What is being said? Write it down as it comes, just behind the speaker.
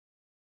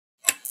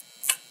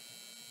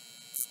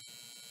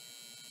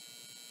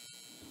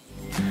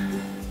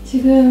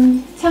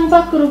지금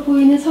창밖으로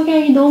보이는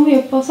석양이 너무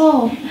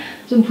예뻐서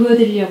좀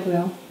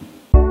보여드리려고요.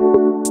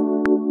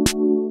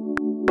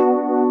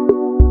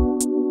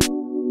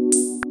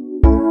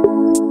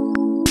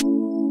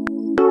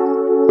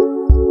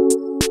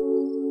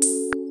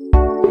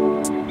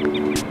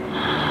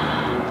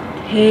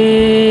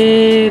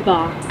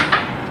 대박!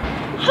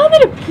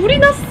 하늘에 불이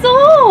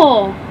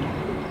났어!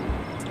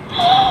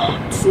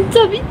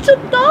 진짜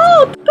미쳤다!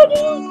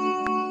 어떡하냐!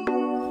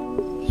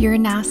 You're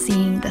now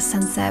seeing the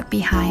sunset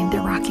behind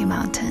the Rocky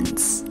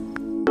Mountains.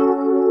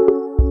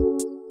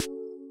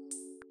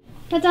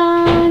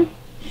 짜잔!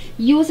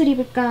 이 옷을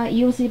입을까,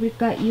 이 옷을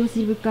입을까, 이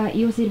옷을 입을까,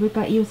 이 옷을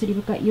입을까, 이 옷을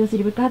입을까, 이 옷을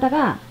입을까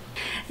하다가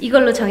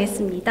이걸로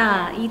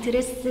정했습니다. 이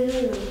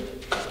드레스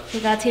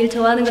제가 제일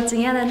좋아하는 것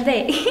중에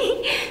하나인데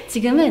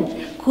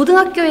지금은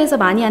고등학교에서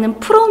많이 하는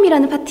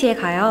프롬이라는 파티에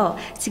가요.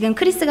 지금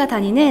크리스가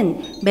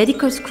다니는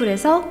메디컬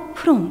스쿨에서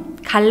프롬,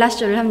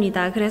 갈라쇼를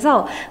합니다.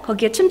 그래서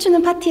거기에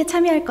춤추는 파티에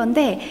참여할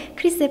건데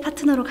크리스의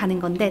파트너로 가는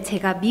건데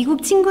제가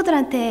미국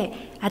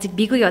친구들한테 아직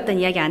미국에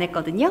왔다는 이야기 안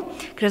했거든요.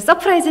 그래서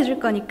서프라이즈 해줄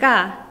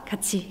거니까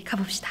같이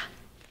가봅시다.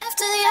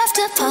 After the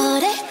after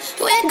party,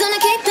 we're gonna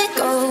keep it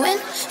going.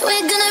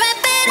 We're gonna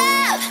wrap it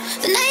up.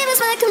 The name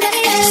is my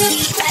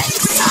companion.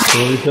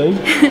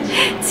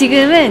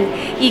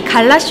 지금은 이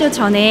갈라쇼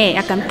전에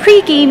약간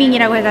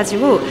프리게이밍이라고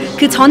해가지고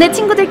그 전에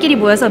친구들끼리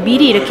모여서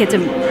미리 이렇게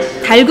좀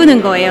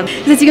달구는 거예요.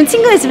 그래서 지금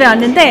친구네 집에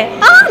왔는데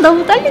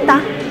너무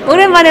떨린다.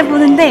 오랜만에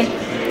보는데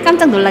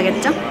깜짝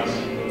놀라겠죠?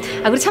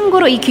 그리고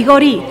참고로 이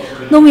귀걸이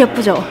너무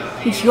예쁘죠?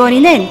 이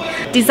귀걸이는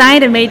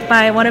디자인해 made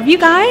by one of you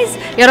guys.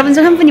 여러분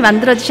중 한 분이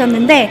만들어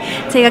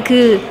주셨는데 제가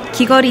그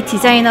귀걸이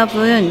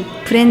디자이너분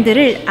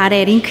브랜드를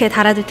아래 링크에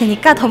달아둘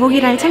테니까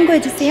더보기란을 참고해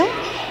주세요.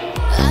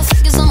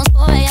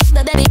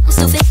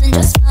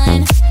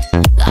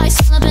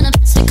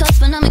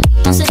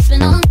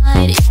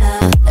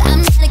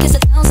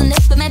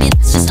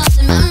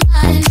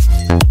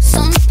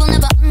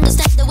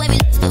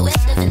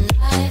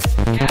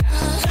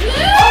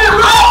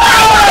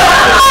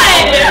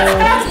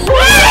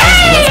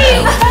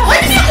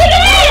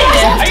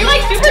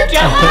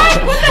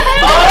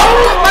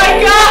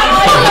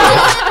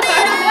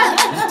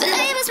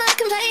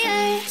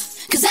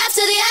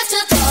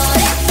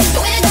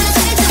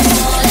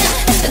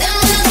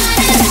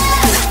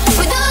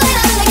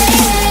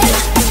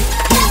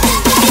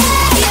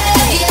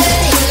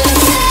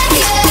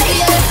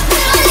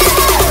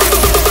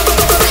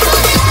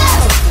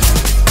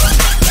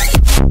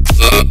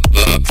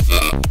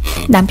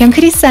 남편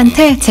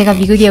크리스한테 제가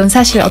미국에 온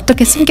사실을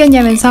어떻게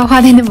숨겼냐면서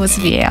화내는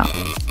모습이에요.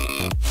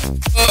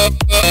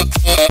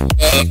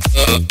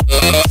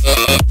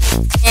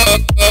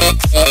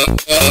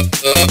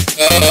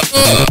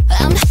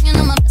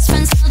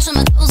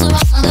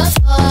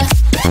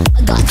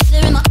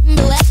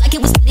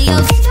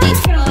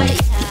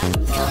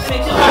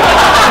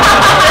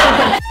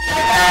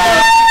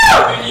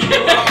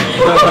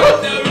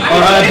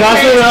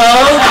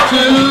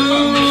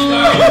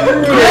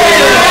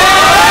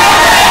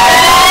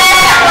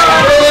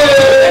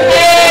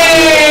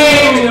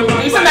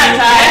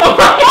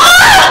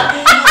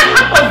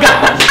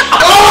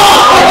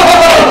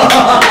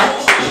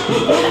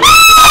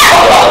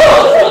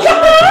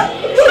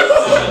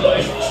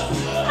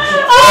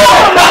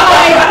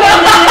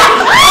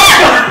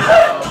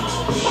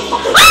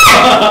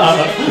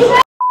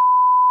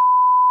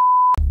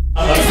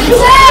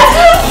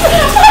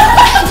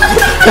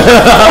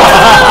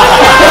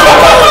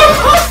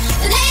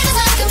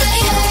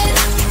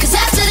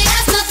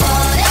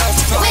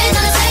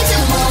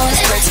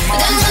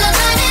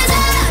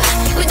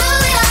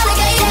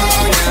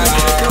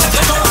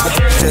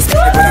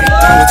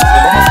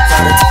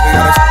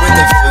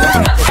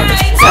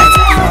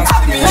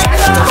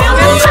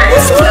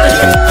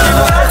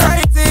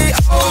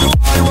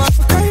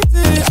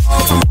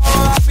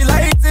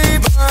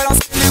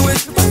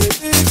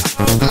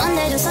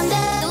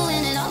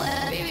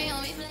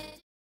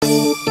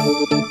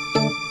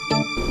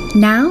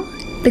 Now,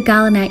 the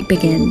gala night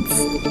begins.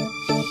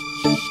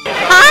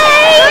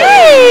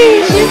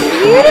 Hi! She's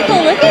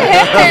beautiful. Look at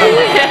her.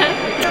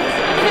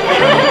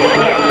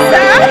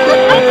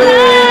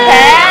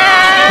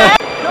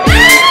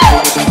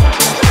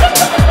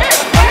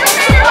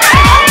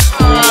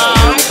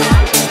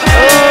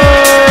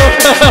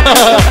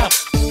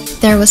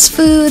 There was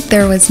food,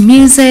 there was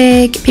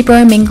music, people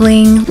were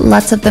mingling,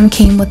 lots of them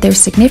came with their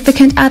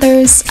significant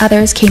others,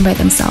 others came by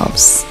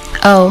themselves.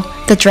 Oh,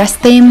 the dress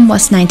theme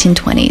was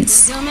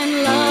 1920s.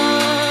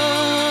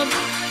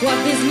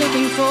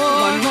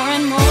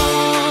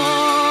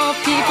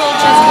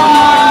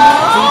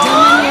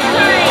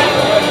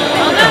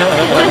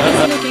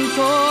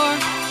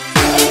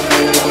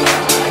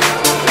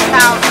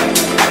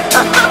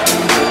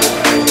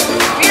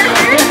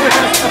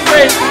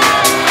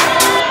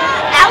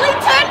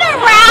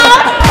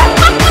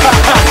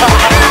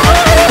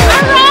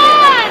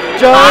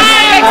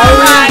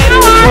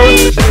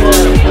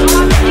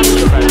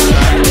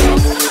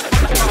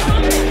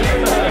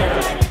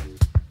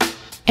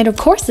 And of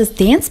course, this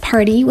dance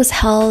party was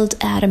held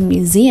at a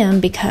museum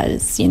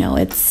because, you know,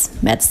 it's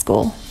med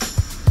school.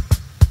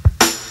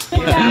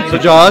 So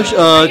Josh,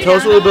 tell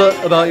us a little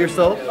bit about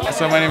yourself.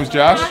 So my name is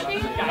Josh.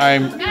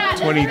 I'm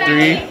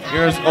 23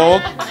 years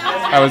old.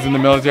 I was in the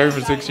military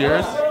for 6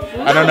 years.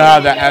 I don't know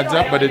how that adds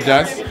up, but it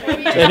does.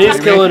 And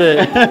he's killing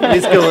it.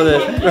 He's killing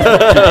it.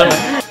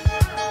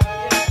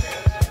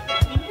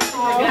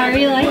 How are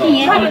you liking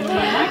it?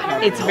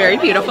 It's very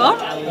beautiful.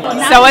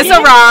 So is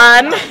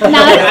Aran.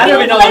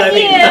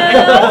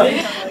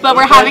 But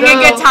we're having a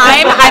good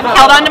time. I've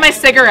held on to my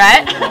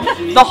cigarette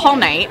the whole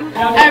night.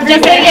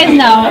 Just so you guys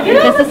know,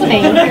 this is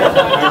fake.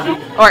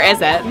 Or is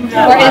it?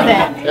 Or is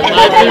it? It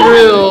might be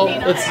real.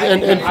 It's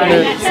an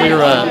infinite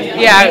cigarette.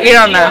 Yeah, you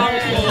don't know.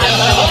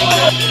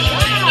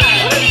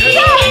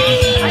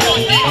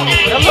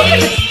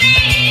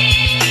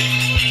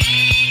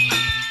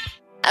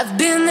 I've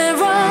been there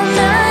all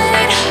night.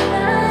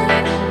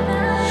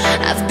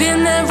 I've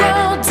been there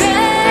all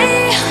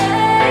day.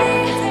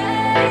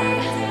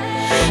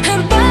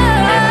 And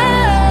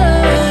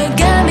boy,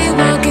 got me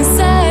walking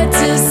side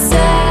to side.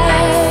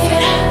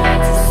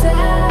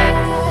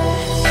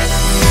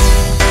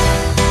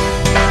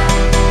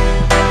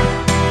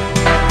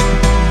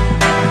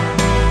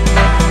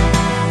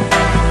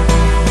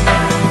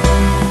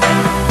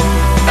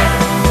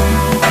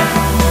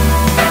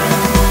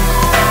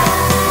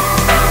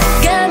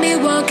 Got me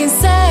walking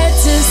side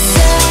to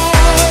side.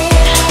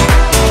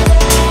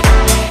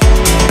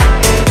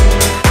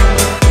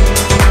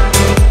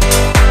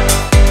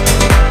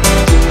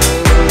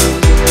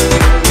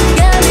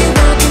 Got me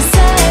walking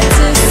side to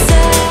side.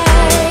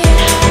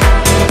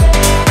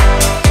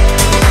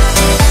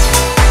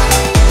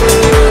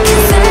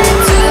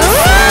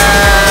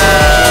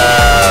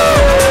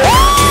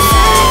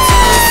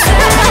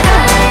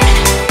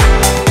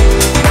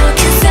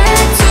 Walking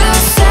side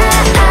to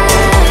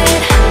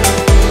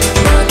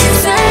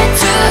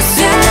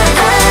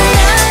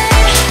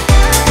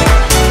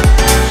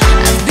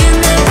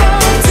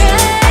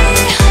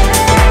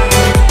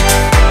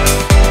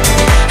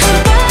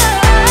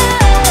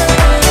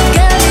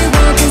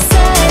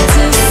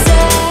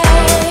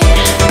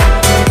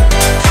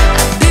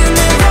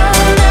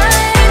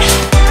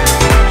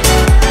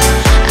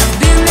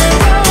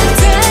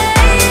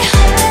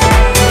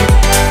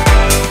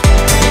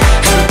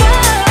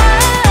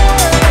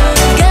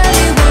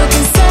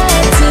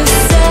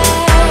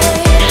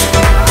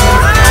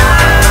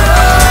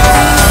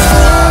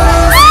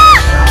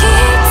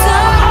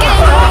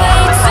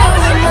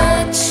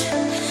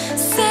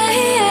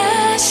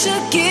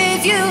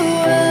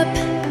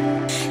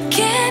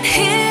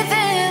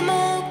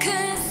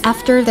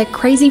After the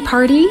crazy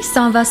party,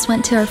 some of us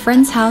went to our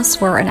friend's house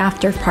for an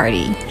after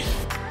party.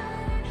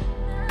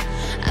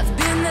 I've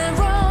been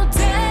there all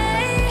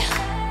day.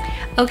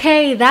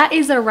 Okay, that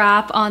is a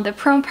wrap on the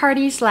prom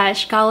party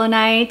 / gala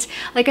night.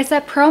 Like I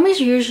said, prom is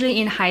usually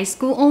in high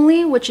school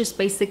only, which is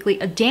basically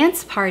a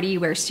dance party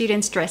where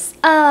students dress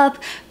up,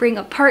 bring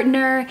a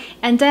partner,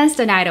 and dance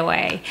the night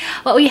away.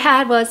 What we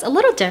had was a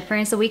little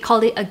different, so we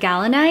called it a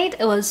gala night.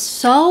 It was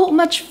so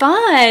much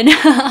fun,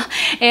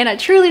 and I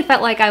truly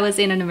felt like I was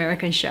in an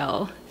American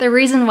show. The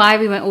reason why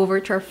we went over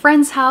to our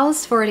friend's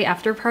house for the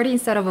after party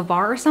instead of a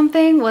bar or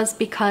something was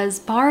because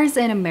bars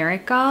in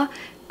America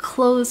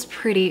close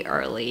pretty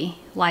early,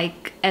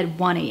 like at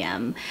 1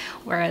 a.m.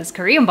 Whereas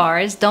Korean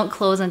bars don't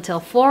close until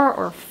 4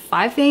 or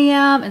 5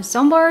 a.m. and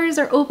some bars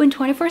are open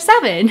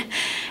 24/7.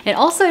 And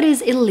also it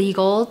is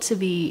illegal to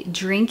be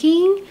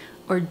drinking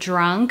or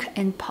drunk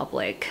in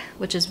public,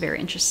 which is very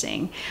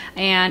interesting.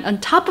 And on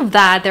top of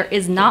that, there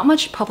is not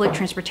much public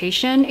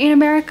transportation in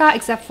America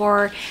except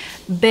for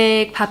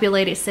big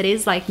populated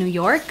cities like New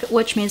York,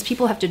 which means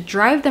people have to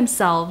drive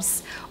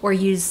themselves or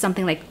use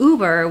something like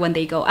Uber when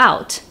they go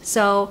out.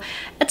 So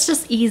it's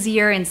just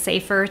easier and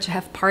safer to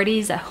have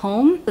parties at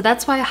home. So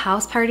that's why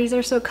house parties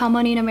are so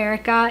common in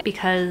America,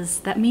 because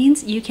that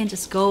means you can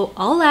just go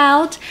all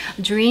out,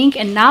 drink,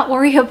 and not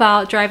worry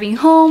about driving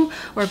home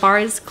or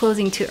bars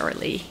closing too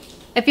early.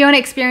 If you want to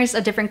experience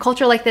a different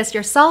culture like this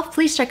yourself,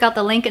 please check out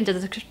the link in the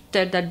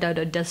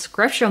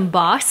description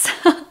box.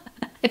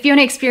 If you want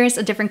to experience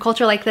a different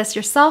culture like this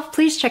yourself,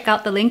 please check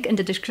out the link in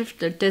the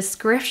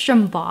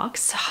description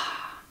box.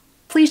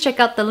 Please check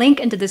out the link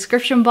in the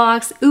description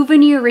box.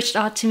 UvanU reached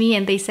out to me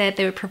and they said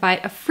they would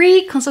provide a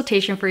free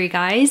consultation for you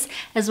guys,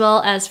 as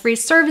well as free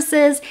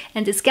services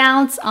and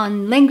discounts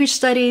on language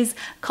studies,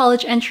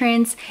 college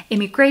entrance,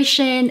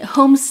 immigration,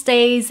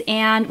 homestays,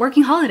 and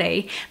working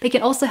holiday. They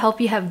can also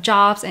help you have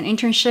jobs and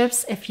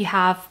internships if you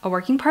have a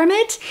working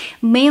permit,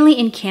 mainly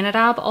in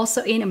Canada, but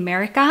also in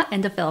America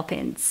and the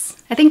Philippines.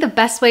 I think the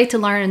best way to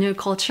learn a new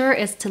culture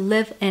is to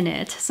live in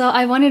it. So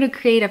I wanted to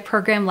create a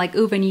program like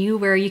UvanU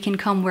where you can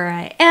come where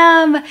I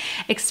am,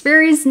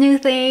 experience new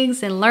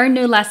things, and learn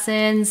new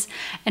lessons.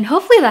 And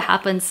hopefully that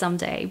happens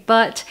someday.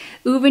 But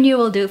UvanU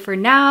will do it for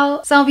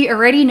now. Some of you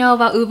already know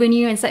about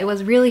UvanU and said it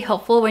was really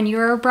helpful when you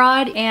were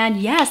abroad.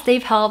 And yes,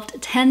 they've helped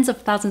tens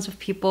of thousands of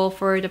people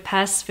for the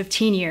past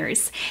 15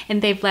 years.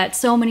 And they've led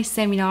so many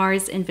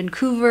seminars in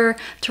Vancouver,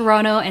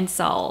 Toronto, and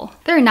Seoul.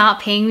 They're not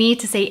paying me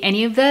to say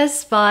any of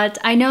this, but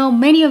I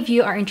know many of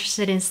you are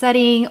interested in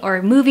studying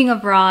or moving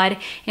abroad,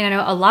 and I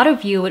know a lot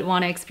of you would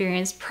want to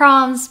experience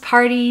proms,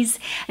 parties,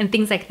 and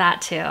things like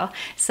that too.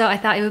 So I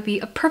thought it would be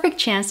a perfect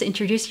chance to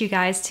introduce you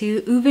guys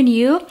to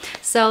UvanU.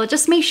 So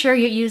just make sure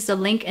you use the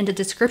link in the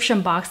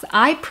description box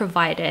I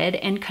provided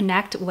and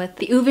connect with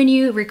the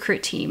UvanU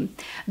Recruit team.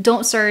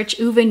 Don't search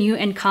UvanU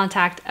and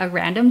contact a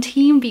random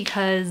team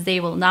because they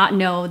will not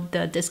know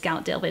the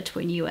discount deal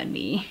between you and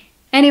me.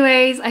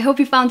 Anyways, I hope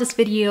you found this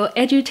video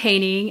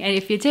edutaining, and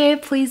if you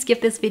did, please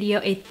give this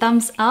video a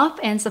thumbs up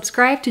and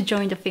subscribe to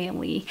join the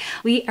family.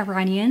 We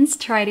Iranians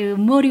try to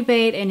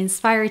motivate and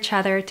inspire each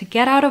other to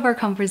get out of our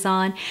comfort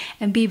zone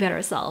and be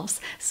better selves.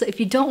 So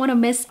if you don't want to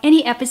miss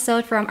any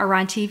episode from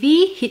Aran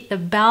TV, hit the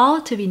bell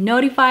to be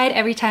notified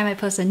every time I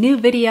post a new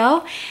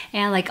video.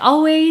 And like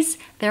always,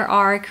 there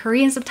are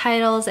Korean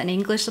subtitles and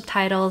English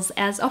subtitles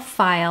as a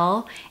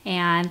file,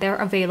 and they're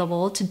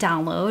available to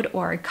download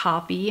or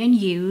copy and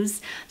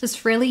use. Just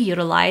freely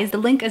utilize. The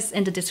link is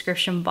in the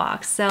description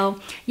box. So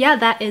yeah,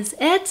 that is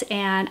it,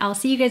 and I'll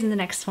see you guys in the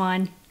next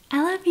one.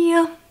 I love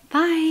you.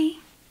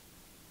 Bye.